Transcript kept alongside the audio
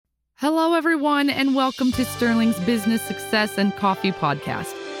Hello, everyone, and welcome to Sterling's Business Success and Coffee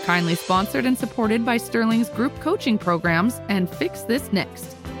Podcast, kindly sponsored and supported by Sterling's group coaching programs and Fix This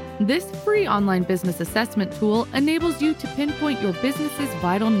Next. This free online business assessment tool enables you to pinpoint your business's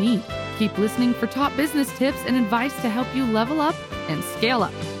vital need. Keep listening for top business tips and advice to help you level up and scale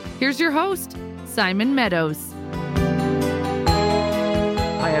up. Here's your host, Simon Meadows.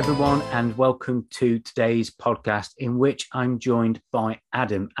 Hi, everyone, and welcome to today's podcast in which I'm joined by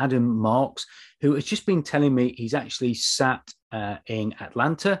Adam Marks, who has just been telling me he's actually sat in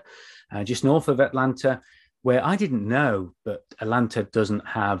Atlanta, just north of Atlanta, where I didn't know, but Atlanta doesn't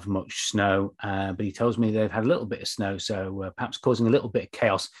have much snow, but he tells me they've had a little bit of snow, so perhaps causing a little bit of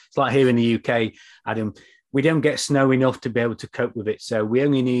chaos. It's like here in the UK, Adam, we don't get snow enough to be able to cope with it, so we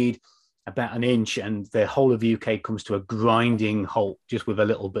only need about an inch and the whole of UK comes to a grinding halt just with a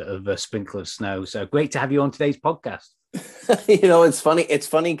little bit of a sprinkle of snow. So great to have you on today's podcast. It's funny. It's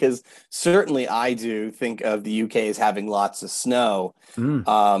funny because certainly I do think of the UK as having lots of snow.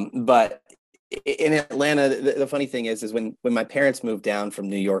 But in Atlanta, the funny thing is when my parents moved down from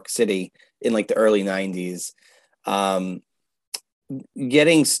New York City in like the early 90s,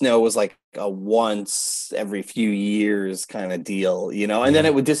 getting snow was like a once every few years kind of deal, and then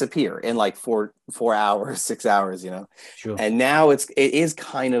it would disappear in like 4 hours, 6 hours, Sure. And now it is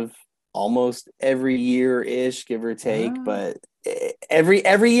kind of almost every year ish, give or take. But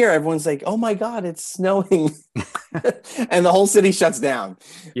every year everyone's like, oh my God, it's snowing. And the whole city shuts down.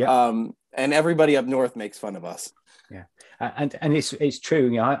 And everybody up north makes fun of us. Yeah. And it's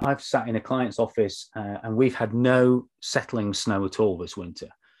true. I've sat in a client's office and we've had no settling snow at all this winter,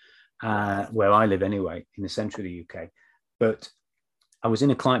 where I live anyway, in the centre of the UK. But I was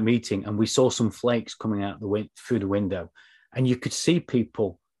in a client meeting and we saw some flakes coming out through the window, and you could see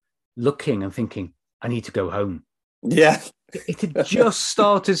people looking and thinking, I need to go home. Yeah. It had just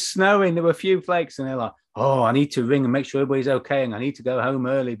started snowing. There were a few flakes and they're like, oh, I need to ring and make sure everybody's okay, and I need to go home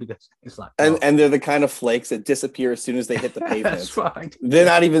early because it's like... Oh. And they're the kind of flakes that disappear as soon as they hit the pavement. That's right. They're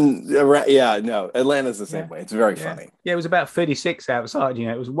not even... Atlanta's the same way. It's very funny. Yeah, it was about 36 outside.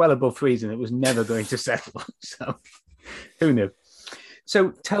 It was well above freezing. It was never going to settle. So who knew?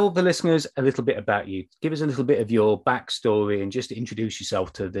 So tell the listeners a little bit about you. Give us a little bit of your backstory and just introduce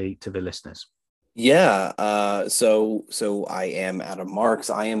yourself to the listeners. Yeah. So I am Adam Marks.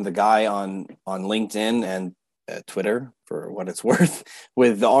 I am the guy on LinkedIn and Twitter, for what it's worth,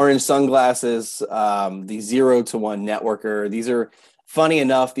 with the orange sunglasses, the 0 to 1 networker. These are, funny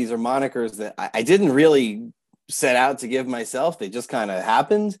enough, these are monikers that I didn't really set out to give myself. They just kind of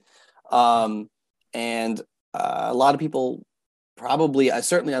happened. And a lot of people probably,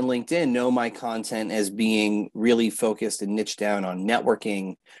 certainly on LinkedIn, know my content as being really focused and niche down on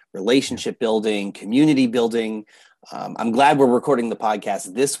networking, relationship building, community building. I'm glad we're recording the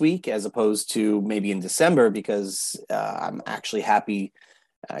podcast this week as opposed to maybe in December, because I'm actually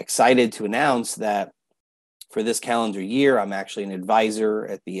excited to announce that for this calendar year, I'm actually an advisor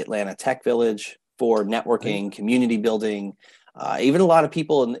at the Atlanta Tech Village for networking, community building. Even a lot of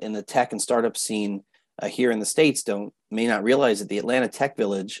people in the tech and startup scene here in the States may not realize that the Atlanta Tech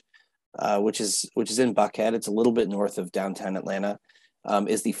Village, which is in Buckhead, it's a little bit north of downtown Atlanta,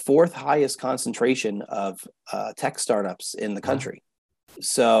 is the 4th highest concentration of tech startups in the country.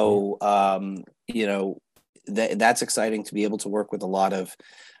 So, that's exciting to be able to work with a lot of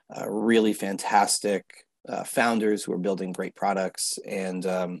really fantastic founders who are building great products. And,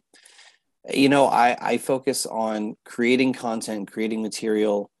 I focus on creating content, creating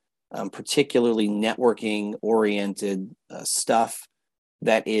material, particularly networking oriented stuff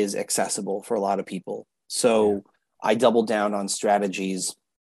that is accessible for a lot of people. So I double down on strategies,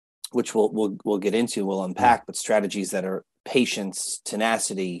 which we'll get into, we'll unpack, but strategies that are patience,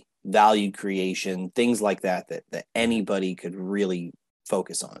 tenacity, value creation, things like that anybody could really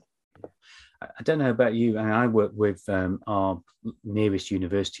focus on. I don't know about you, and I work with our nearest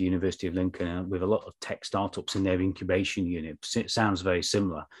University of Lincoln, with a lot of tech startups in their incubation unit. It sounds very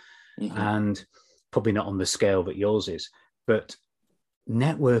similar. Mm-hmm. And probably not on the scale that yours is, but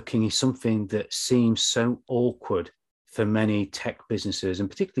networking is something that seems so awkward for many tech businesses, and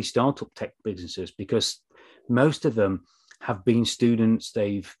particularly startup tech businesses, because most of them have been students.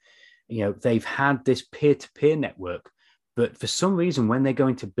 They've had this peer-to-peer network, but for some reason, when they go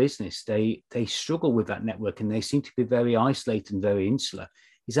into business, they struggle with that network and they seem to be very isolated and very insular.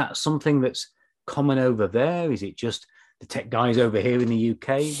 Is that something that's common over there? Is it just the tech guys over here in the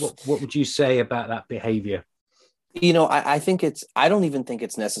UK? What would you say about that behavior? I don't even think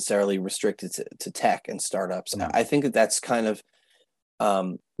it's necessarily restricted to tech and startups. No. I think that's kind of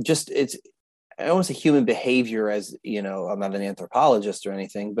I don't want to say human behavior, as you know, I'm not an anthropologist or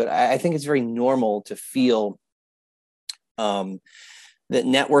anything, but I think it's very normal to feel that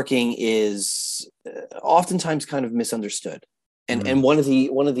networking is oftentimes kind of misunderstood. And one of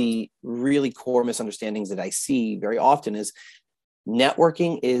the really core misunderstandings that I see very often is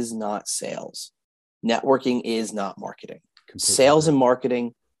networking is not sales. Networking is not marketing. Completely. Sales and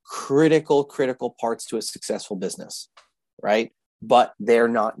marketing, critical parts to a successful business, right? But they're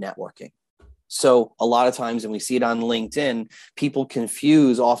not networking. So a lot of times, and we see it on LinkedIn, people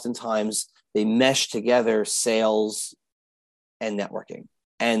confuse, oftentimes they mesh together sales and networking,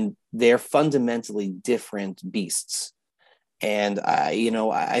 and they're fundamentally different beasts. And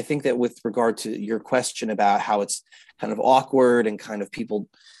I think that with regard to your question about how it's kind of awkward and kind of people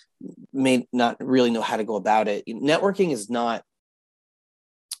may not really know how to go about it, networking is not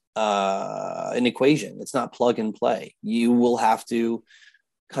an equation. It's not plug and play. You will have to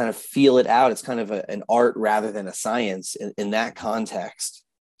kind of feel it out. It's kind of an art rather than a science in that context.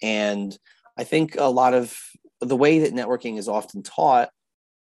 And I think a lot of the way that networking is often taught,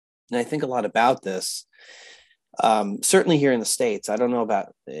 and I think a lot about this, certainly here in the States, I don't know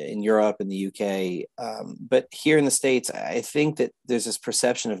about in Europe and the UK, but here in the States, I think that there's this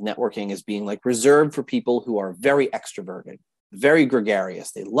perception of networking as being like reserved for people who are very extroverted, very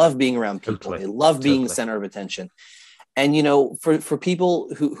gregarious. They love being around people. They love being the center of attention. And, for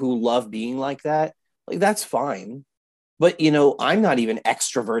people who love being like that, like that's fine. But, I'm not even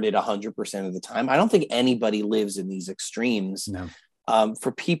extroverted 100% of the time. I don't think anybody lives in these extremes. No.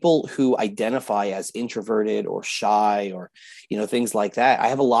 For people who identify as introverted or shy or, things like that, I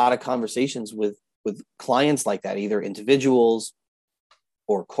have a lot of conversations with clients like that, either individuals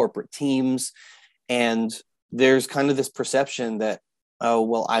or corporate teams. And there's kind of this perception that, oh,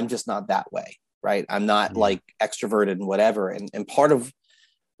 well, I'm just not that way, right? I'm not like extroverted and whatever. And part of,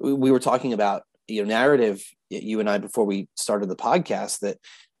 we were talking about, narrative, you and I, before we started the podcast, that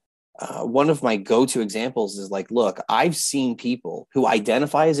one of my go-to examples is like, look, I've seen people who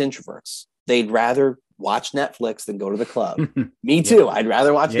identify as introverts. They'd rather watch Netflix than go to the club. Me too. I'd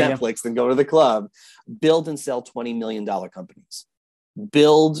rather watch Netflix than go to the club. Build and sell $20 million companies.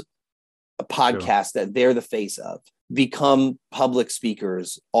 Build a podcast that they're the face of. Become public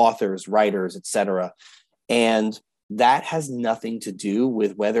speakers, authors, writers, etc. And that has nothing to do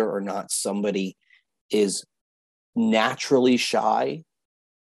with whether or not somebody is naturally shy.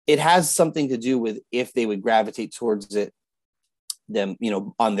 It has something to do with if they would gravitate towards it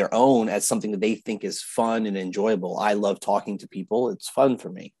on their own as something that they think is fun and enjoyable. I love talking to people. It's fun for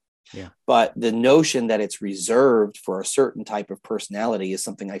me. Yeah. But the notion that it's reserved for a certain type of personality is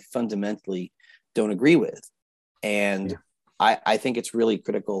something I fundamentally don't agree with. And I think it's really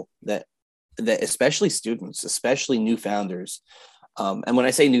critical that especially students, especially new founders, and when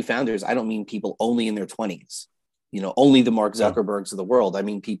I say new founders, I don't mean people only in their 20s, only the Mark Zuckerbergs of the world. I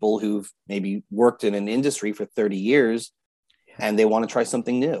mean people who've maybe worked in an industry for 30 years and they want to try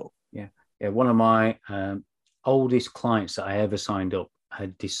something new. Yeah. One of my oldest clients that I ever signed up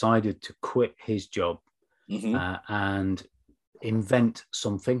had decided to quit his job and invent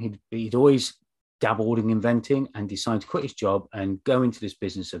something. He'd always dabbled in inventing and decided to quit his job and go into this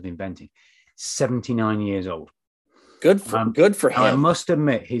business of inventing. 79 years old. Good for him. I must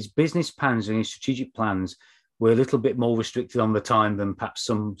admit, his business plans and his strategic plans were a little bit more restricted on the time than perhaps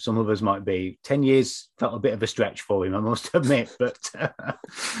some others might be. 10 years felt a bit of a stretch for him, I must admit. But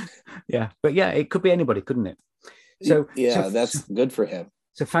it could be anybody, couldn't it? So that's good for him.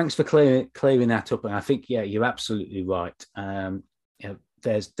 So thanks for clearing that up. And I think, you're absolutely right.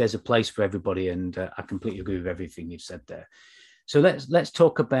 There's a place for everybody, and I completely agree with everything you've said there. So let's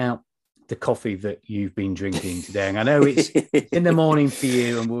talk about the coffee that you've been drinking today. And I know it's in the morning for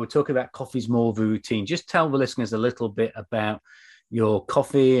you, and we were talking about coffee's more of a routine. Just tell the listeners a little bit about your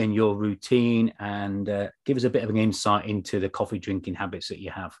coffee and your routine, and give us a bit of an insight into the coffee drinking habits that you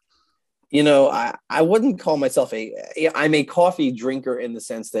have. I wouldn't call myself I'm a coffee drinker in the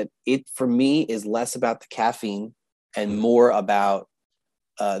sense that it, for me, is less about the caffeine and more about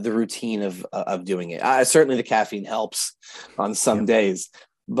the routine of doing it. Certainly the caffeine helps on some days,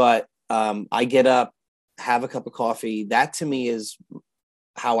 but I get up, have a cup of coffee. That to me is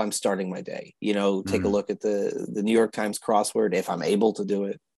how I'm starting my day. Take a look at the New York Times crossword if I'm able to do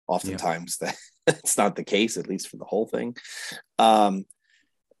it. Oftentimes that's not the case, at least for the whole thing.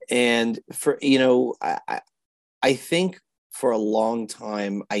 And for, I think for a long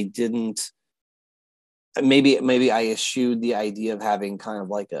time, I didn't, maybe I eschewed the idea of having kind of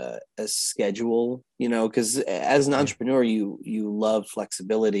like a schedule, because as an entrepreneur, you love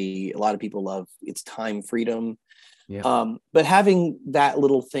flexibility. A lot of people love its time freedom. Yeah. But having that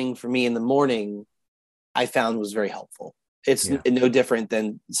little thing for me in the morning, I found was very helpful. It's no different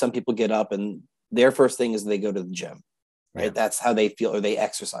than some people get up and their first thing is they go to the gym, right? Yeah. That's how they feel, or they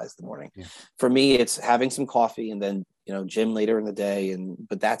exercise in the morning. Yeah. For me, it's having some coffee and then, gym later in the day.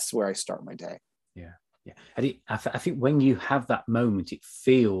 But that's where I start my day. Yeah. Yeah. I think when you have that moment, it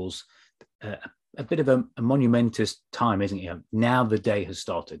feels a bit of a monumentous time, isn't it? Now the day has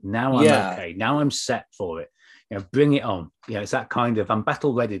started. Now I'm okay. Now I'm set for it. Bring it on. It's that kind of, I'm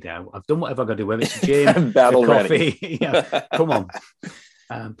battle ready now. I've done whatever I've got to do, whether it's a gym, battle coffee. Come on.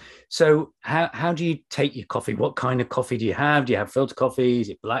 So how do you take your coffee? What kind of coffee do you have? Do you have filter coffee? Is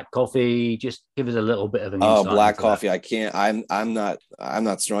it black coffee? Just give us a little bit of an insight. Black coffee. That. I can't. I'm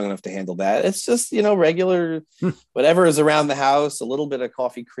not strong enough to handle that. It's just regular, whatever is around the house. A little bit of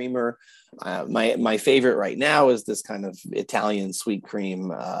coffee creamer. My favorite right now is this kind of Italian sweet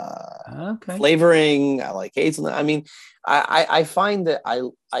cream flavoring. I like hazelnut. I mean, I find that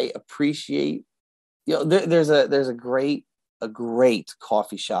I appreciate. There's a great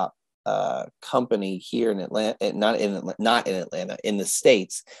coffee shop company here in Atlanta, not in Atlanta, in the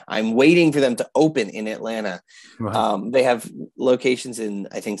States. I'm waiting for them to open in Atlanta. Right. They have locations in,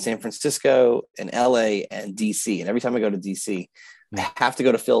 I think, San Francisco and LA and DC. And every time I go to DC, I have to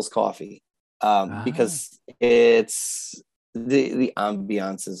go to Phil's Coffee because it's the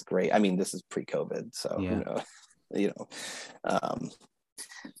ambiance is great. I mean, this is pre-COVID, so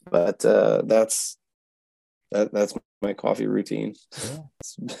but that's my coffee routine. Yeah.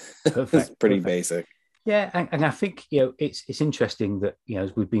 It's pretty basic. Yeah, and I think it's interesting that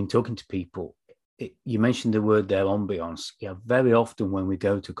as we've been talking to people, you mentioned the word there, ambiance. Very often when we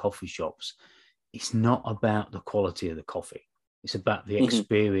go to coffee shops, it's not about the quality of the coffee. It's about the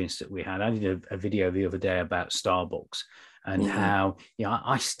experience that we had. I did a video the other day about Starbucks and how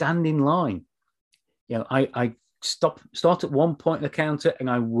I stand in line. I start at one point of the counter and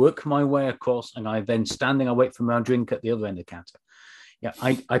I work my way across, and I then standing, I wait for my drink at the other end of the counter.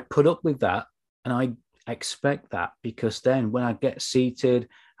 I put up with that, and I expect that, because then when I get seated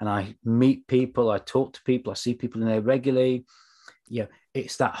and I meet people, I talk to people, I see people in there regularly,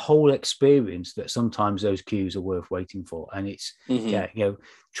 it's that whole experience that sometimes those queues are worth waiting for. And it's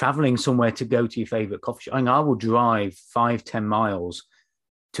traveling somewhere to go to your favorite coffee shop. I will drive 5-10 miles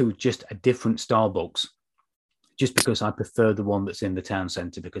to just a different Starbucks, just because I prefer the one that's in the town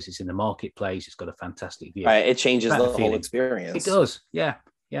centre, because it's in the marketplace. It's got a fantastic view. Right, it changes the whole experience. It does, yeah.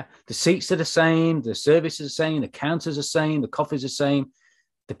 The seats are the same, the service is the same, the counters are the same, the coffee's the same.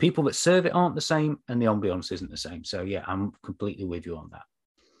 The people that serve it aren't the same, and the ambiance isn't the same. So, I'm completely with you on that.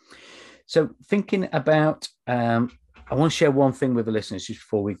 So, thinking about, I want to share one thing with the listeners just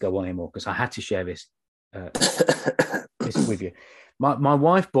before we go on anymore, because I had to share this with you. My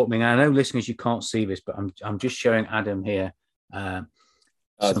wife bought me, and I know, listeners, you can't see this, but I'm just showing Adam here.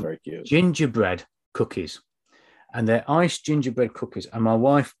 That's very cute. Gingerbread cookies, and they're iced gingerbread cookies. And my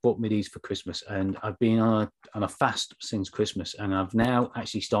wife bought me these for Christmas, and I've been on a fast since Christmas, and I've now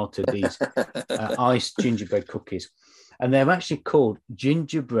actually started these iced gingerbread cookies, and they're actually called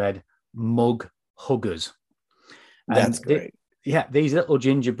gingerbread mug huggers. That's great. These little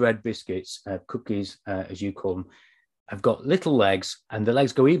gingerbread biscuits, cookies, as you call them, have got little legs, and the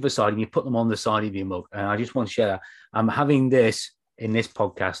legs go either side, and you put them on the side of your mug. And I just want to share that I'm having this in this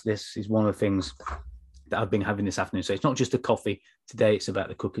podcast. This is one of the things that I've been having this afternoon. So it's not just the coffee today; it's about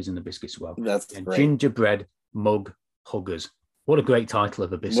the cookies and the biscuits as well. That's great. Gingerbread mug huggers. What a great title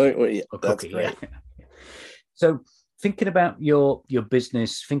of a biscuit. That's great. Yeah. So, thinking about your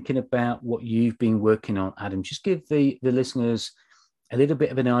business, thinking about what you've been working on, Adam, just give the listeners a little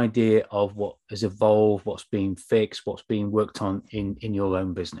bit of an idea of what has evolved, what's been fixed, what's being worked on in your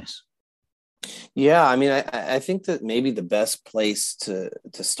own business. Yeah, I mean, I think that maybe the best place to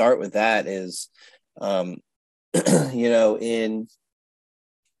start with that is, in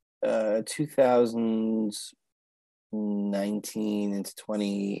 2019 into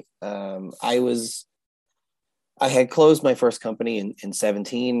 20, I had closed my first company in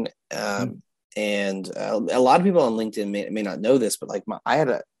 17. And a lot of people on LinkedIn may not know this, but I had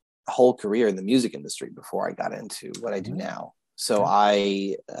a whole career in the music industry before I got into what I do now. So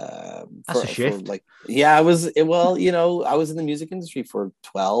I, that's a shift. I was in the music industry for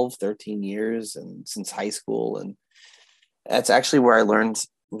 12, 13 years, and since high school. And that's actually where I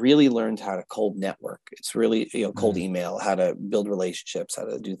really learned how to cold network. It's really, cold email, how to build relationships, how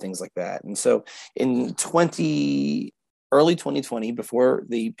to do things like that. And so in early 2020, before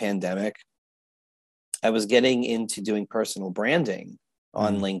the pandemic, I was getting into doing personal branding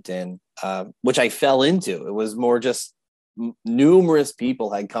on LinkedIn, which I fell into. It was more just numerous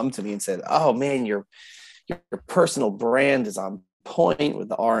people had come to me and said, "Oh man, your your personal brand is on point with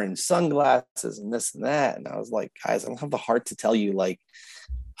the orange sunglasses and this and that. And I was like, guys, I don't have the heart to tell you, like,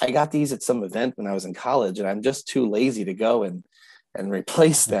 I got these at some event when I was in college, and I'm just too lazy to go and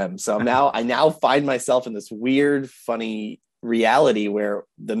replace them. So I now find myself in this weird, funny reality where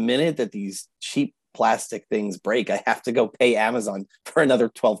the minute that these cheap plastic things break, I have to go pay Amazon for another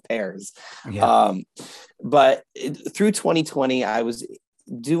 12 pairs. Yeah. But through 2020, I was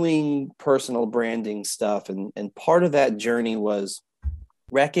doing personal branding stuff. And part of that journey was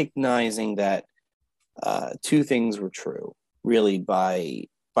recognizing that two things were true, really, by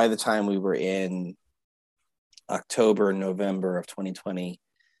the time we were in October, November of 2020.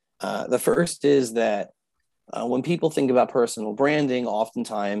 The first is that when people think about personal branding,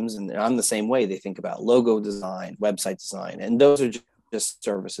 oftentimes, and I'm the same way, they think about logo design, website design, and those are just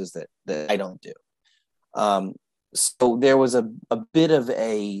services that I don't do. So there was a bit of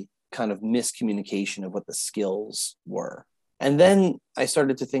a kind of miscommunication of what the skills were. And then I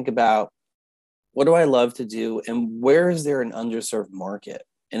started to think about, what do I love to do, and where is there an underserved market?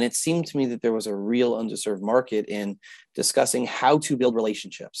 And it seemed to me that there was a real underserved market in discussing how to build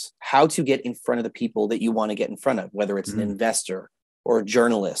relationships, how to get in front of the people that you want to get in front of, whether it's an investor or a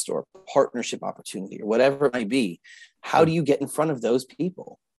journalist or a partnership opportunity or whatever it might be. How do you get in front of those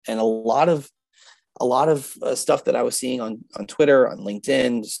people? And a lot of stuff that I was seeing on Twitter, on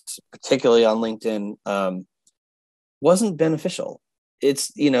LinkedIn, particularly on LinkedIn, wasn't beneficial.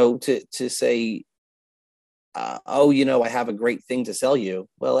 It's, to say, I have a great thing to sell you.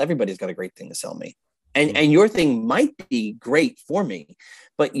 Well, everybody's got a great thing to sell me. And your thing might be great for me,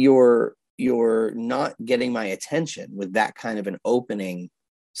 but you're not getting my attention with that kind of an opening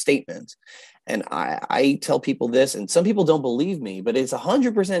statement. And I tell people this, and some people don't believe me, but it's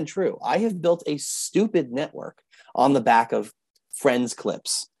 100% true. I have built a stupid network on the back of Friends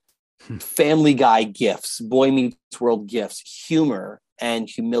clips, Family Guy gifs, Boy Meets World gifs, humor and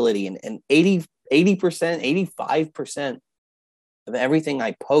humility, and 80%, 85% of everything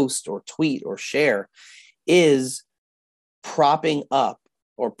I post or tweet or share is propping up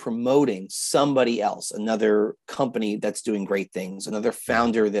or promoting somebody else, another company that's doing great things, another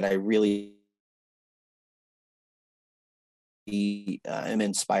founder that I really am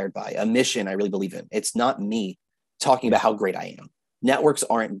inspired by, a mission I really believe in. It's not me talking about how great I am. Networks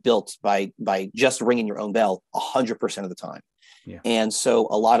aren't built by just ringing your own bell 100% of the time. Yeah. And so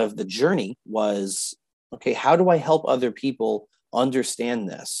a lot of the journey was, okay, how do I help other people understand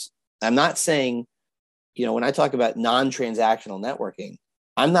this? I'm not saying, when I talk about non-transactional networking,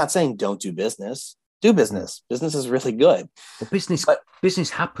 I'm not saying don't do business. Do business. Business is really good. Well, business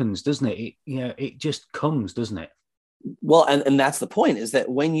happens, doesn't it? It just comes, doesn't it? Well, and that's the point, is that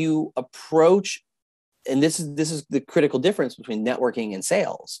when you approach, and this is the critical difference between networking and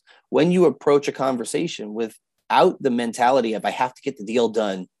sales. When you approach a conversation without the mentality of, I have to get the deal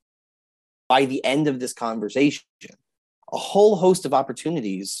done by the end of this conversation, a whole host of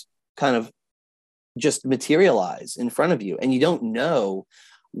opportunities kind of just materialize in front of you, and you don't know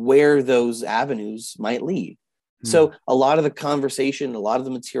where those avenues might lead. So a lot of the conversation, a lot of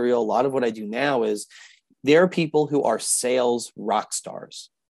the material, a lot of what I do now is, there are people who are sales rock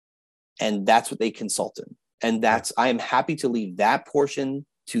stars, and that's what they consult in. And I am happy to leave that portion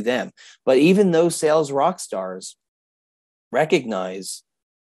to them. But even those sales rock stars recognize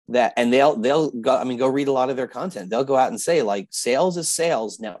that, and they'll go read a lot of their content. They'll go out and say, like, sales is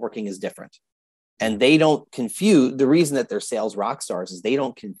sales, networking is different. And they don't confuse, the reason that they're sales rock stars is they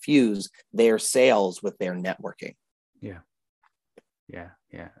don't confuse their sales with their networking. Yeah.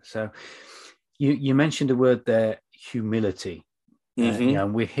 So you mentioned the word there, humility.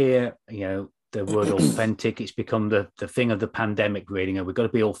 And we hear, the word authentic. It's become the thing of the pandemic, really. We've got to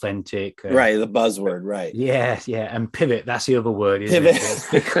be authentic. Right, the buzzword, right. Yeah. And pivot, that's the other word, isn't it? It's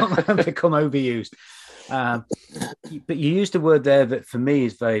become overused. But you used a word there that for me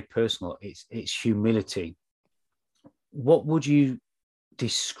is very personal. It's humility. What would you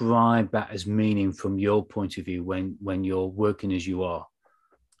describe that as meaning from your point of view when you're working as you are?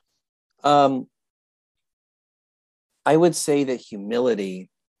 I would say that humility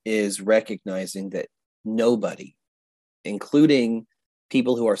is recognizing that nobody, including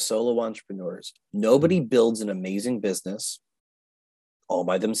people who are solo entrepreneurs, nobody builds an amazing business all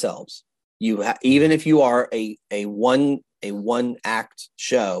by themselves. Even if you are a one act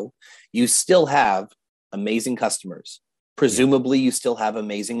show, you still have amazing customers. Presumably, you still have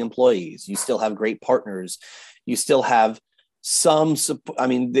amazing employees. You still have great partners. You still have some,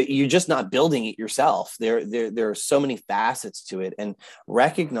 you're just not building it yourself. There are so many facets to it, and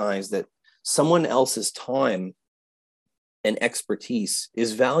recognize that someone else's time and expertise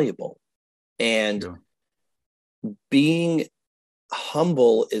is valuable. And being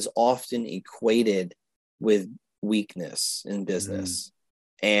humble is often equated with weakness in business.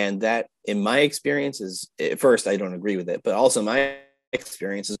 And that, in my experience, is, at first, I don't agree with it, but also my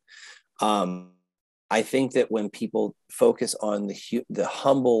experience is, I think that when people focus on the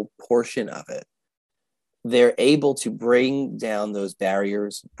humble portion of it, they're able to bring down those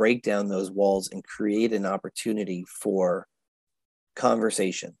barriers, break down those walls, and create an opportunity for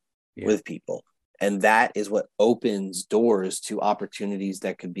conversation with people. And that is what opens doors to opportunities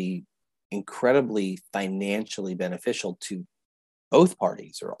that could be incredibly financially beneficial to both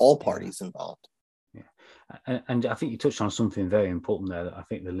parties or all parties involved. And I think you touched on something very important there that I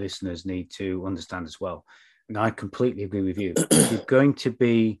think the listeners need to understand as well. And I completely agree with you. If you're going to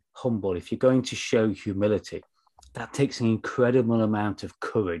be humble, if you're going to show humility, that takes an incredible amount of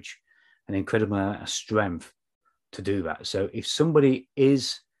courage, an incredible amount of strength to do that. So if somebody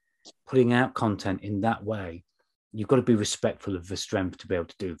is putting out content in that way, you've got to be respectful of the strength to be able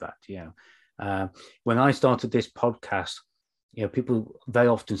to do that. When I started this podcast, people very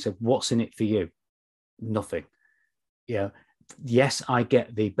often said, "What's in it for you?" Nothing. Yes, I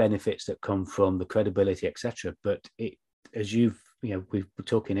get the benefits that come from the credibility, etc. But as we were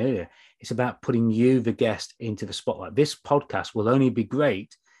talking earlier, it's about putting you, the guest, into the spotlight. This podcast will only be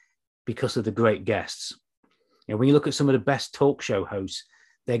great because of the great guests. When you look at some of the best talk show hosts,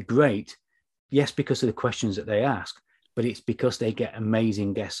 they're great, yes, because of the questions that they ask, but it's because they get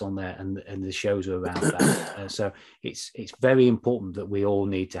amazing guests on there, and the shows are around that. So it's very important that we all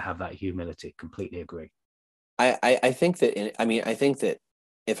need to have that humility. Completely agree. I think that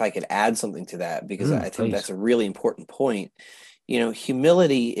if I could add something to that, because I think please. That's a really important point.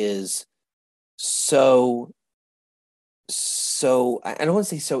 Humility is so I don't want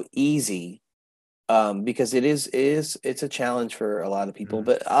to say so easy, because it's a challenge for a lot of people.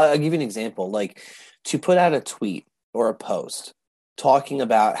 But I'll give you an example. Like, to put out a tweet or a post talking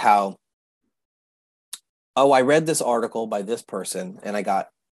about how, I read this article by this person and I got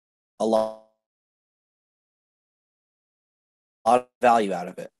a lot of value out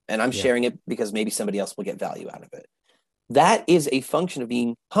of it, and I'm sharing it because maybe somebody else will get value out of it. That is a function of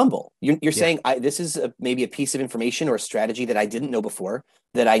being humble. You're saying, this is maybe a piece of information or a strategy that I didn't know before,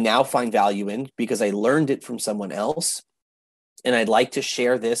 that I now find value in because I learned it from someone else, and I'd like to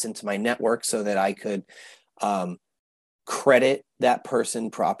share this into my network so that I could credit that person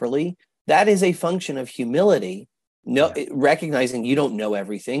properly. That is a function of humility. Recognizing you don't know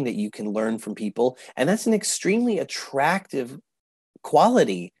everything, that you can learn from people, and that's an extremely attractive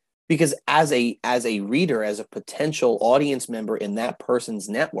quality, because as a reader, as a potential audience member in that person's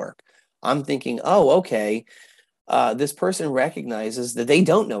network, I'm thinking, this person recognizes that they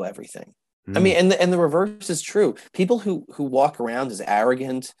don't know everything. I mean, and the reverse is true. People who walk around as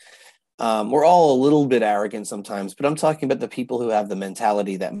arrogant, we're all a little bit arrogant sometimes, but I'm talking about the people who have the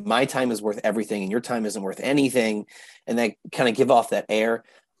mentality that my time is worth everything and your time isn't worth anything, and they kind of give off that air.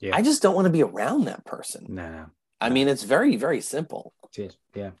 I just don't want to be around that person. No. I mean, it's very, very simple. It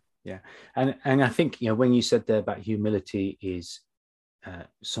is. Yeah. And I think, when you said there about humility is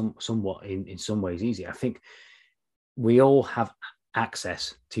somewhat in some ways easy, I think we all have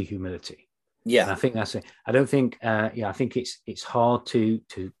access to humility. Yeah. And I think that's it. I don't think, I think it's hard to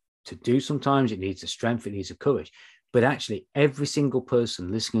do sometimes. It needs the strength, it needs the courage. But actually, every single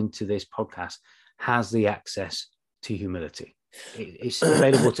person listening to this podcast has the access to humility. It's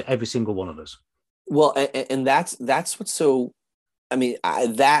available to every single one of us. Well, and that's what's so, I mean,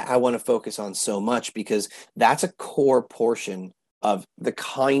 I want to focus on so much, because that's a core portion of the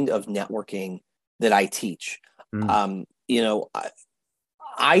kind of networking that I teach. I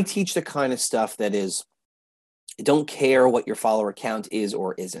teach the kind of stuff that is, don't care what your follower count is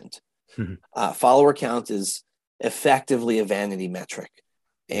or isn't. Follower count is effectively a vanity metric,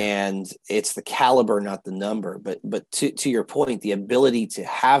 and it's the caliber, not the number. But to your point, the ability to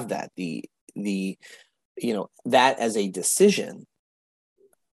have that, that as a decision,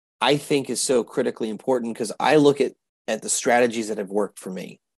 I think is so critically important, because I look at the strategies that have worked for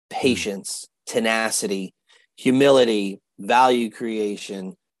me: patience, tenacity, humility, value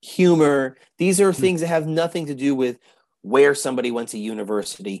creation, humor. These are things that have nothing to do with where somebody went to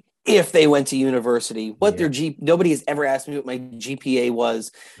university, if they went to university, what their nobody has ever asked me what my GPA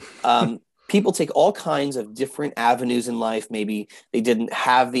was. People take all kinds of different avenues in life. Maybe they didn't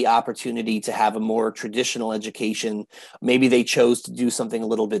have the opportunity to have a more traditional education. Maybe they chose to do something a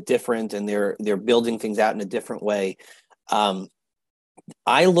little bit different, and they're building things out in a different way.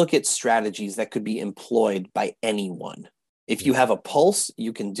 I look at strategies that could be employed by anyone. If you have a pulse,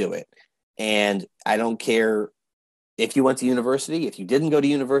 you can do it. And I don't care if you went to university, if you didn't go to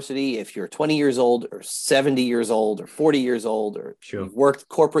university, if you're 20 years old or 70 years old or 40 years old, or you've worked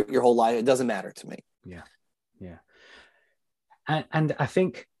corporate your whole life, it doesn't matter to me. Yeah. Yeah. And I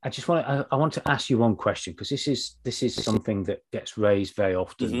think I want to ask you one question, because this is something that gets raised very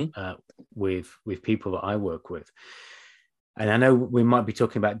often with people that I work with. And I know we might be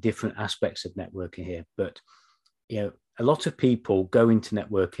talking about different aspects of networking here, but a lot of people go into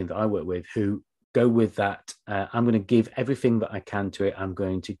networking that I work with who go with that. I'm going to give everything that I can to it. I'm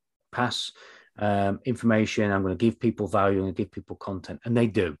going to pass information. I'm going to give people value. I'm going to give people content, and they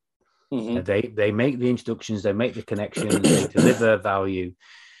do. They make the introductions, they make the connections, they deliver value,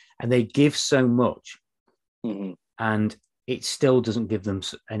 and they give so much, and it still doesn't give them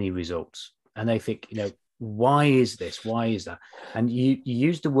any results. And they think, why is this? Why is that? And you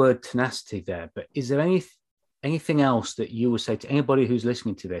use the word tenacity there, but is there anything else that you would say to anybody who's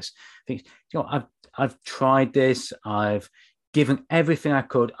listening to this? Thinks, I've tried this, I've given everything I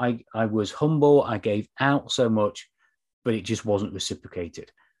could, I was humble, I gave out so much, but it just wasn't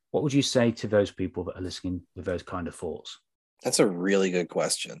reciprocated. What would you say to those people that are listening with those kind of thoughts? That's a really good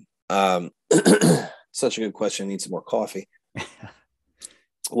question. Such a good question. I need some more coffee.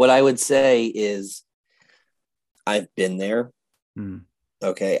 What I would say is, I've been there.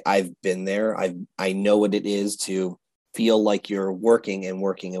 Okay. I've been there. I know what it is to feel like you're working and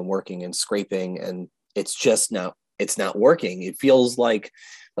working and working and scraping, and it's not working. It feels like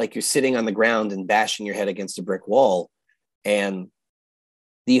you're sitting on the ground and bashing your head against a brick wall. And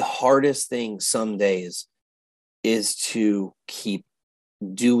the hardest thing some days is to keep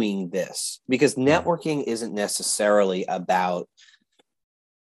doing this, because networking isn't necessarily about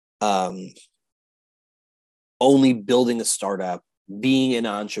only building a startup, being an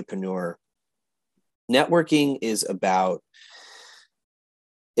entrepreneur. Networking is about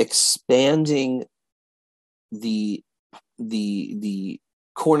expanding the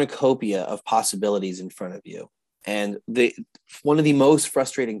cornucopia of possibilities in front of you. And one of the most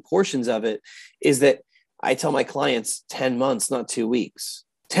frustrating portions of it is that I tell my clients 10 months, not 2 weeks,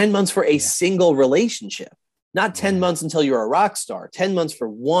 10 months for a single relationship, not 10 months until you're a rock star, 10 months for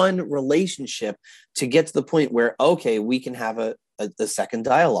one relationship to get to the point where, okay, we can have a second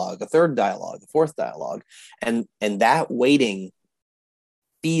dialogue, a third dialogue, a fourth dialogue. And that waiting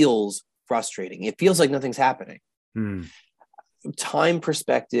feels frustrating. It feels like nothing's happening. Time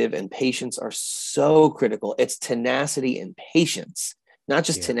perspective and patience are so critical. It's tenacity and patience, not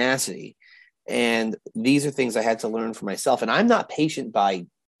just tenacity. And these are things I had to learn for myself. And I'm not patient by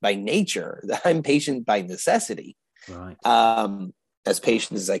nature. I'm patient by necessity. Right. As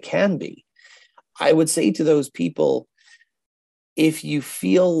patient as I can be. I would say to those people, if you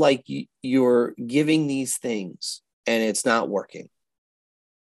feel like you're giving these things and it's not working,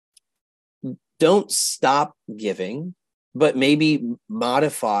 don't stop giving, but maybe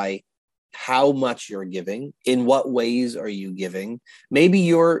modify how much you're giving. In what ways are you giving? Maybe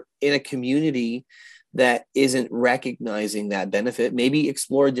you're in a community that isn't recognizing that benefit. Maybe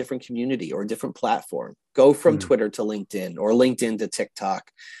explore a different community or a different platform. Go from Twitter to LinkedIn, or LinkedIn to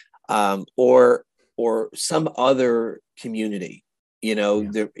TikTok, or some other community, in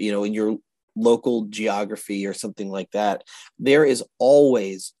your local geography or something like that. There is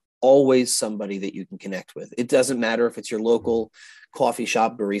always somebody that you can connect with. It doesn't matter if it's your local coffee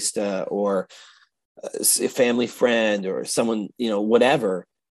shop barista or a family friend or someone, whatever.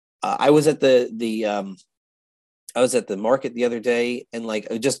 I was at the market the other day, and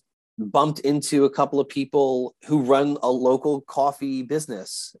I just bumped into a couple of people who run a local coffee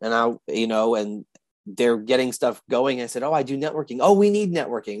business, and and they're getting stuff going. I said, "Oh, I do networking. Oh, we need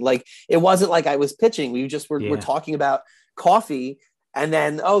networking." It wasn't like I was pitching. We just were talking about coffee. And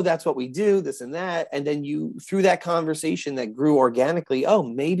then, oh, that's what we do, this and that. And then through that conversation that grew organically, oh,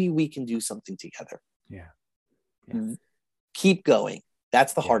 maybe we can do something together. Yeah. Keep going.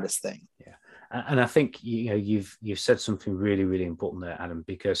 That's the hardest thing. Yeah. And I think, you've said something really, really important there, Adam,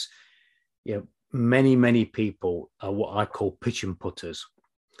 because, many, many people are what I call pitch and putters.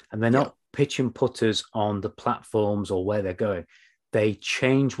 And they're not pitch and putters on the platforms or where they're going. They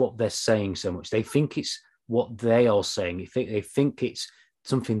change what they're saying so much. They think it's what they are saying. They think it's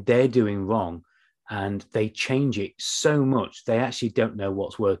something they're doing wrong, and they change it so much they actually don't know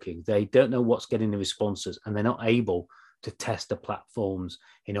what's working. They don't know what's getting the responses, and they're not able to test the platforms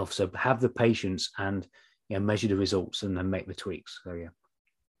enough. So have the patience and measure the results and then make the tweaks.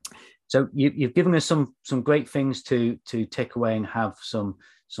 So you've given us some great things to take away and have some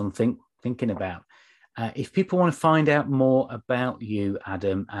thinking about. If people want to find out more about you,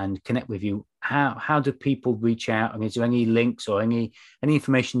 Adam, and connect with you, how do people reach out? And is there any links or any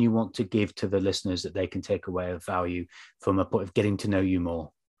information you want to give to the listeners that they can take away of value from a point of getting to know you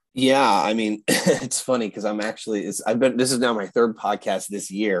more? Yeah, I mean, it's funny because this is now my third podcast this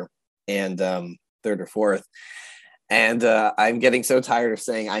year, and third or fourth. And I'm getting so tired of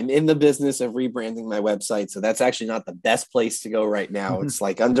saying I'm in the business of rebranding my website. So that's actually not the best place to go right now. It's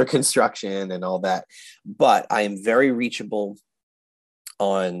like under construction and all that. But I am very reachable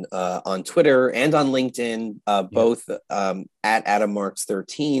on Twitter and on LinkedIn, both at Adam Marks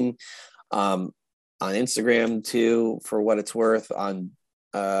 13, on Instagram too, for what it's worth.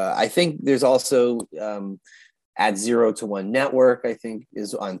 I think there's also at 0 to 1 Network, I think,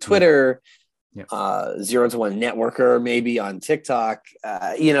 is on Twitter. 0 to 1 Networker, maybe on TikTok.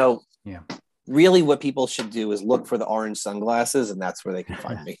 Really what people should do is look for the orange sunglasses, and that's where they can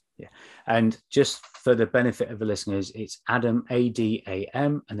find me. And just for the benefit of the listeners, it's Adam,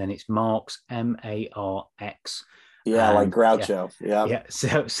 Adam, and then it's Marks, Marx. Like Groucho.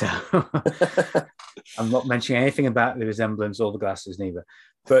 So I'm not mentioning anything about the resemblance or the glasses neither.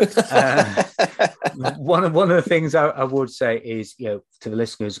 But one of the things I would say is, to the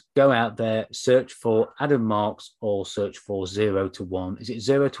listeners, go out there, search for Adam Marks or search for 0 to 1. Is it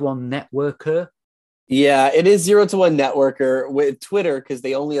 0 to 1 Networker? Yeah, it is 0 to 1 Networker with Twitter, because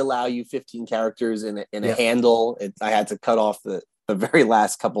they only allow you 15 characters in a handle. I had to cut off the very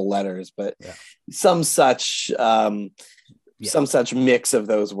last couple letters, but some such mix of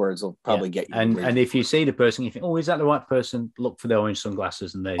those words will probably get you. And if you see the person, you think, oh, is that the right person? Look for the orange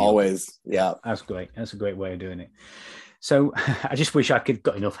sunglasses, and there you always. That's great. That's a great way of doing it. So I just wish I could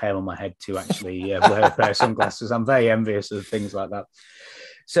got enough hair on my head to actually wear a pair of sunglasses. I'm very envious of things like that.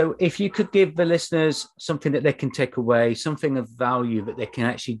 So if you could give the listeners something that they can take away, something of value that they can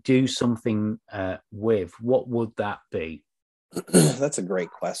actually do something with, what would that be? That's a great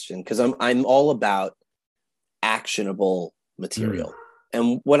question, because I'm all about actionable material.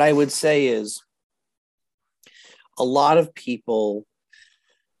 And what I would say is a lot of people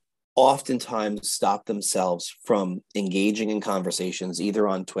oftentimes stop themselves from engaging in conversations, either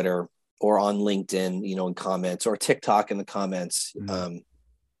on Twitter or on LinkedIn, in comments, or TikTok in the comments.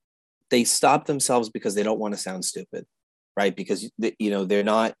 They stop themselves because they don't want to sound stupid, right? Because, they're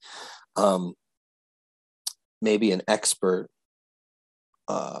not maybe an expert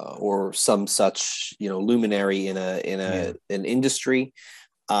or some such, luminary in an industry.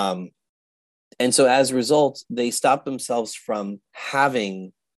 And so as a result, they stop themselves from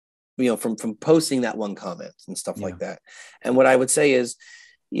having, from posting that one comment and stuff like that. And what I would say is,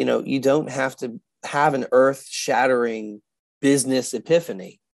 you don't have to have an earth-shattering business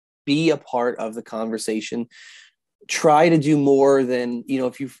epiphany. Be a part of the conversation. Try to do more than,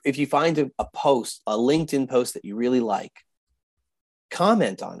 if you find a post, a LinkedIn post that you really like,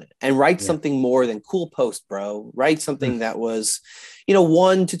 comment on it and write something more than cool post, bro. Write something that was,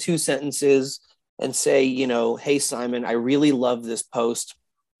 1 to 2 sentences and say, hey, Simon, I really love this post.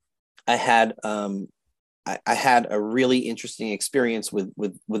 I had a really interesting experience with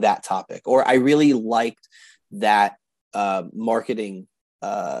that topic, or I really liked that marketing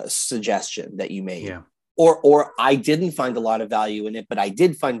suggestion that you made. Or I didn't find a lot of value in it, but I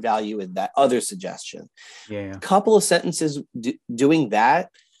did find value in that other suggestion. A couple of sentences doing that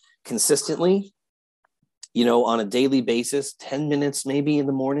consistently, on a daily basis, 10 minutes maybe in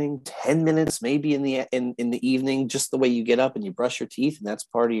the morning, 10 minutes maybe in the evening, just the way you get up and you brush your teeth, and that's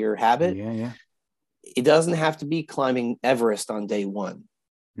part of your habit. It doesn't have to be climbing Everest on day one.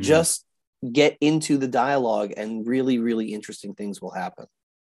 Just get into the dialogue, and really, really interesting things will happen.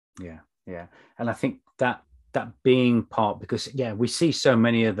 And I think that being part, because we see so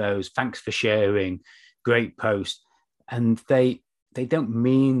many of those thanks for sharing, great posts, and they don't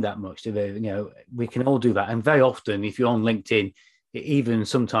mean that much, do they? We can all do that, and very often if you're on LinkedIn, even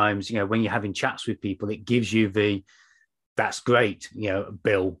sometimes when you're having chats with people, it gives you that's great,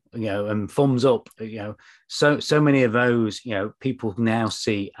 Bill, and thumbs up, so many of those, people now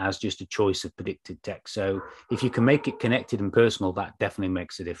see as just a choice of predicted text. So if you can make it connected and personal, that definitely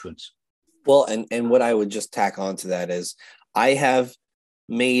makes a difference. Well, and what I would just tack on to that is I have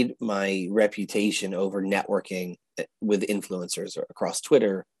made my reputation over networking with influencers across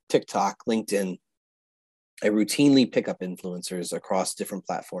Twitter, TikTok, LinkedIn. I routinely pick up influencers across different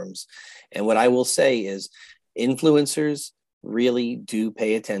platforms. And what I will say is influencers really do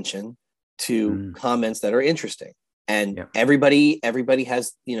pay attention to comments that are interesting. And everybody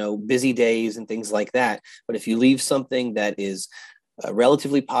has, busy days and things like that. But if you leave something that is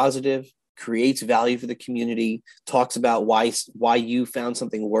relatively positive, creates value for the community, talks about why you found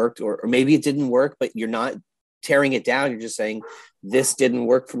something worked, or maybe it didn't work, but you're not tearing it down. You're just saying, this didn't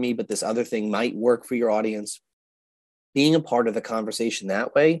work for me, but this other thing might work for your audience. Being a part of the conversation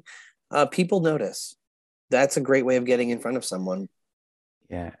that way, people notice. That's a great way of getting in front of someone.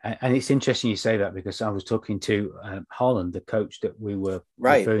 Yeah, and it's interesting you say that, because I was talking to Holland, the coach that we were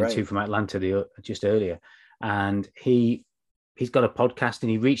referring to from Atlanta just earlier, and he's got a podcast,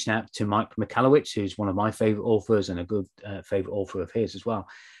 and he reached out to Mike Michalowicz, who's one of my favorite authors and a good favorite author of his as well.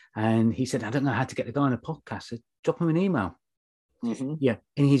 And he said, I don't know how to get the guy on a podcast. So drop him an email. Mm-hmm. Yeah.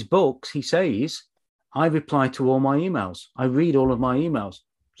 In his books, he says, I reply to all my emails. I read all of my emails.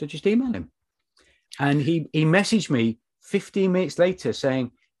 So just email him. And he messaged me 15 minutes later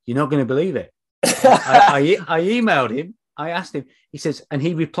saying, you're not going to believe it. I emailed him. I asked him, he says, and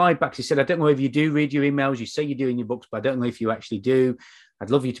he replied back. He said, I don't know if you do read your emails. You say you do in your books, but I don't know if you actually do.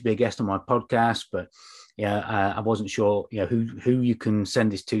 I'd love you to be a guest on my podcast, but I wasn't sure, who you can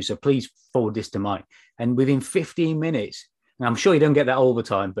send this to. So please forward this to Mike. And within 15 minutes, and I'm sure you don't get that all the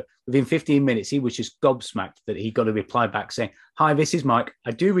time, but within 15 minutes, he was just gobsmacked that he got a reply back saying, hi, this is Mike.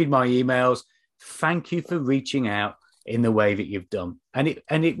 I do read my emails. Thank you for reaching out in the way that you've done. And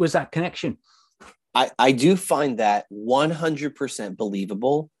it was that connection. I do find that 100%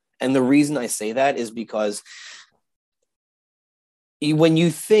 believable. And the reason I say that is because when you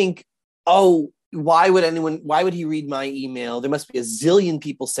think, oh, why would he read my email? There must be a zillion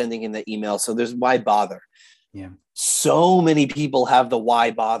people sending in the email. So why bother? Yeah. So many people have the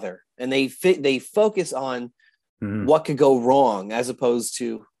why bother, and they focus on what could go wrong as opposed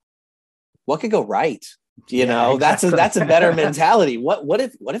to what could go right. Exactly. That's a better mentality. What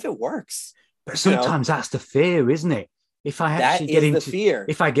if it works? But sometimes that's the fear, isn't it? If I actually get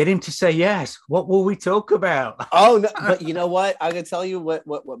him to say yes, what will we talk about? Oh, no, but you know what? I'm going to tell you what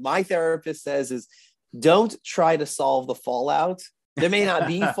my therapist says is, don't try to solve the fallout. There may not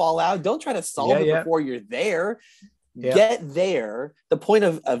be fallout. Don't try to solve it before you're there. Yeah. Get there. The point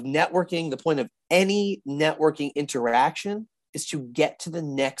of networking, the point of any networking interaction is to get to the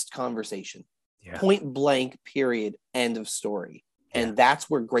next conversation. Yeah. Point blank, period, end of story. And that's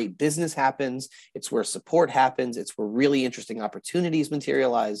where great business happens. It's where support happens. It's where really interesting opportunities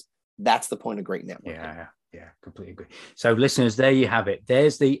materialize. That's the point of great networking. Yeah, completely agree. So listeners, there you have it.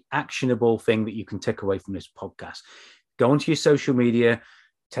 There's the actionable thing that you can take away from this podcast. Go onto your social media,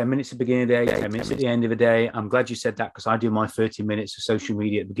 10 minutes at the beginning of the day, 10 minutes at the end of the day. I'm glad you said that, because I do my 30 minutes of social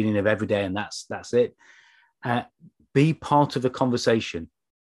media at the beginning of every day, and that's it. Be part of the conversation.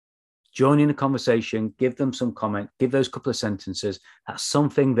 Join in the conversation, give them some comment, give those couple of sentences. That's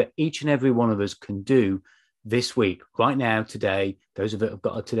something that each and every one of us can do this week, right now, today. Those of us have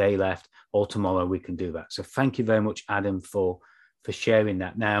got a today left, or tomorrow we can do that. So thank you very much, Adam, for sharing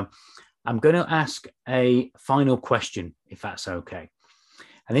that. Now, I'm going to ask a final question, if that's okay.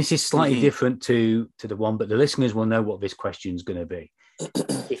 And this is slightly different to the one, but the listeners will know what this question is going to be.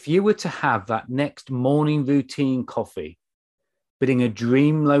 If you were to have that next morning routine coffee, but in a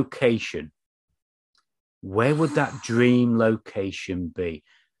dream location, where would that dream location be?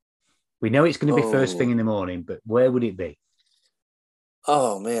 We know it's going to be first thing in the morning, but where would it be?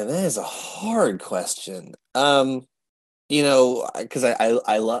 Oh man, that is a hard question. Because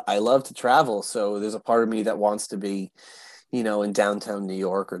I love to travel, so there's a part of me that wants to be, in downtown New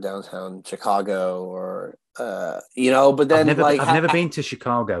York or downtown Chicago, or but then I've never been to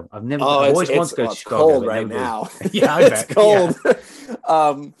Chicago. I've always wanted to go to Chicago. Cold right now. Yeah, I bet. It's cold.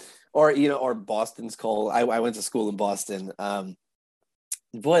 Yeah. Or Boston's cold. I went to school in Boston.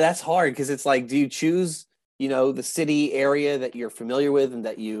 Boy, that's hard, because it's like, do you choose, the city area that you're familiar with and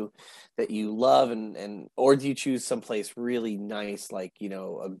that you love, and or do you choose someplace really nice, like,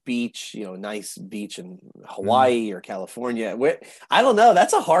 a beach, nice beach in Hawaii or California? I don't know.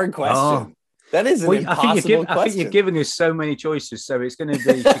 That's a hard question. Oh. That is an impossible question. I think you're giving us so many choices. So it's going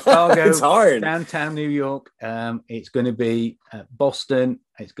to be Chicago, it's hard. Downtown New York. It's going to be Boston.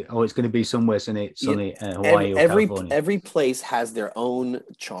 It's going to be somewhere sunny Hawaii or California. Every place has their own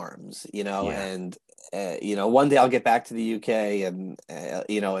charms, and one day I'll get back to the UK and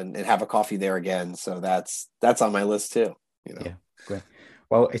and have a coffee there again. So that's on my list too. Yeah, great.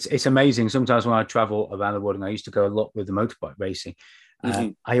 Well, it's amazing. Sometimes when I travel around the world, and I used to go a lot with the motorbike racing,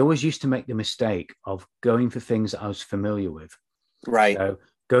 I always used to make the mistake of going for things that I was familiar with. Right. So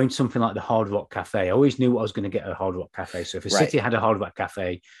going to something like the Hard Rock Cafe, I always knew what I was going to get at a Hard Rock Cafe. So if a city had a Hard Rock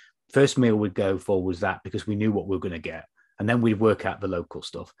Cafe, first meal we'd go for was that, because we knew what we were going to get. And then we'd work out the local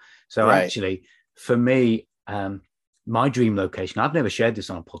stuff. So actually, for me, my dream location, I've never shared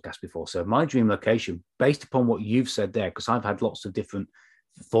this on a podcast before. So my dream location, based upon what you've said there, because I've had lots of different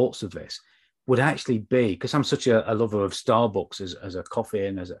thoughts of this would actually be, because I'm such a lover of Starbucks as a coffee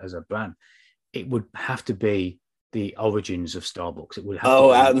and as a brand, it would have to be the origins of Starbucks. It would have to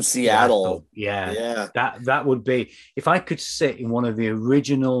be out in Seattle. Yeah. That would be, if I could sit in one of the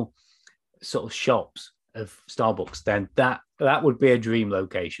original sort of shops of Starbucks, then that would be a dream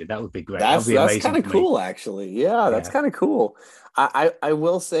location. That would be great. That's kind of cool, actually. Yeah, that's kind of cool. I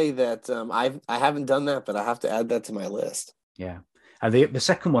will say that I haven't done that, but I have to add that to my list. Yeah. And the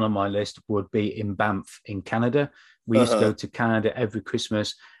second one on my list would be in Banff in Canada. We used to go to Canada every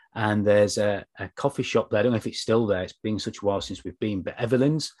Christmas, and there's a coffee shop there. I don't know if it's still there. It's been such a while since we've been, but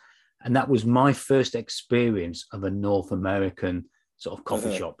Evelyn's. And that was my first experience of a North American sort of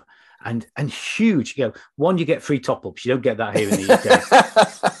coffee shop. And huge, one, you get free top-ups. You don't get that here in the UK.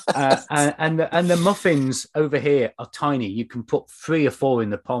 And the muffins over here are tiny. You can put 3 or 4 in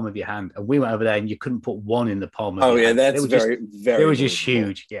the palm of your hand. And we went over there and you couldn't put 1 in the palm of your hand. That's very, very. It was just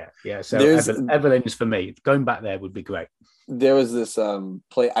huge. Yeah. So Evelyn's for me. Going back there would be great. There was this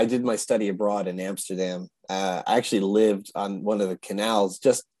play. I did my study abroad in Amsterdam. I actually lived on one of the canals,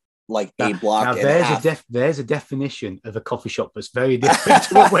 just like a block. Now there's a definition of a coffee shop that's very different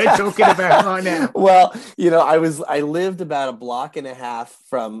to what we're talking about right now. Well, I lived about a block and a half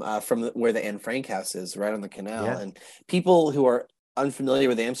from where the Anne Frank house is, right on the canal. Yeah. And people who are unfamiliar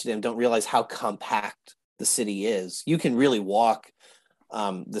with Amsterdam don't realize how compact the city is. You can really walk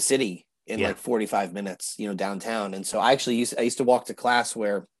the city in like 45 minutes, downtown. And so I used to walk to class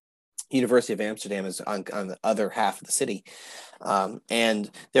where University of Amsterdam is on the other half of the city. And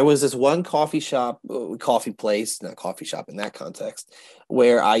there was this one coffee place, not coffee shop in that context,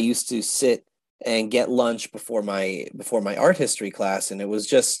 where I used to sit and get lunch before my art history class. And it was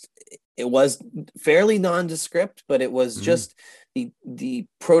fairly nondescript, but it was just the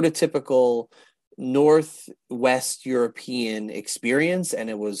prototypical Northwest European experience. And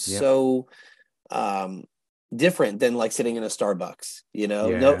it was so different than like sitting in a Starbucks,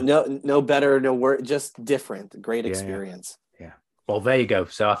 no better, no worse, just different. Great experience. Yeah. Well, there you go.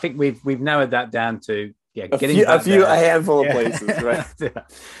 So I think we've narrowed that down to a handful of places, right?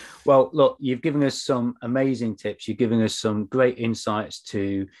 Well, look, you've given us some amazing tips. You've given us some great insights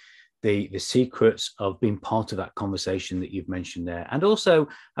to the secrets of being part of that conversation that you've mentioned there. And also,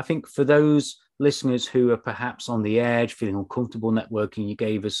 I think for those listeners who are perhaps on the edge, feeling uncomfortable networking, you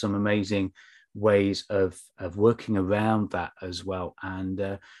gave us some amazing ways of working around that as well. And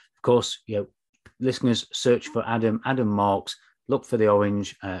of course, listeners, search for Adam Marks, look for the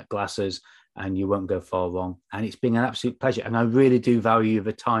orange glasses, and you won't go far wrong. And it's been an absolute pleasure. And I really do value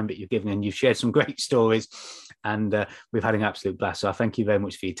the time that you've given, and you've shared some great stories, and we've had an absolute blast. So I thank you very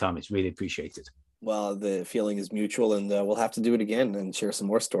much for your time. It's really appreciated. Well, the feeling is mutual, and we'll have to do it again and share some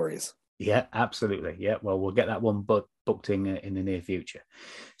more stories. Yeah, absolutely. Yeah, well, we'll get that one booked in the near future.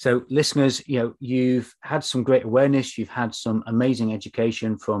 So listeners, you've had some great awareness. You've had some amazing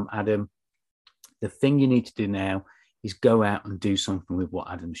education from Adam. The thing you need to do now is go out and do something with what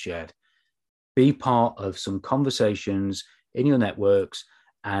Adam shared. Be part of some conversations in your networks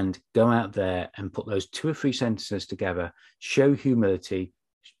and go out there and put those 2 or 3 sentences together, show humility,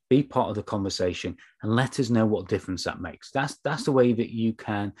 be part of the conversation, and let us know what difference that makes. That's the way that you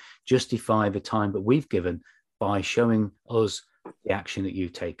can justify the time that we've given by showing us the action that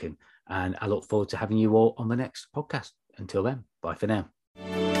you've taken. And I look forward to having you all on the next podcast. Until then, bye for now.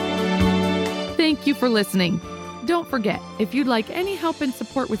 Thank you for listening. Don't forget, if you'd like any help and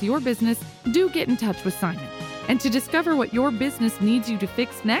support with your business, do get in touch with Simon. And to discover what your business needs you to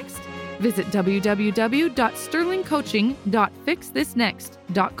fix next, visit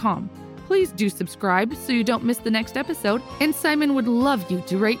www.sterlingcoaching.fixthisnext.com. Please do subscribe so you don't miss the next episode, and Simon would love you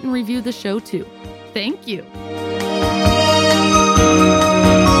to rate and review the show too. Thank you.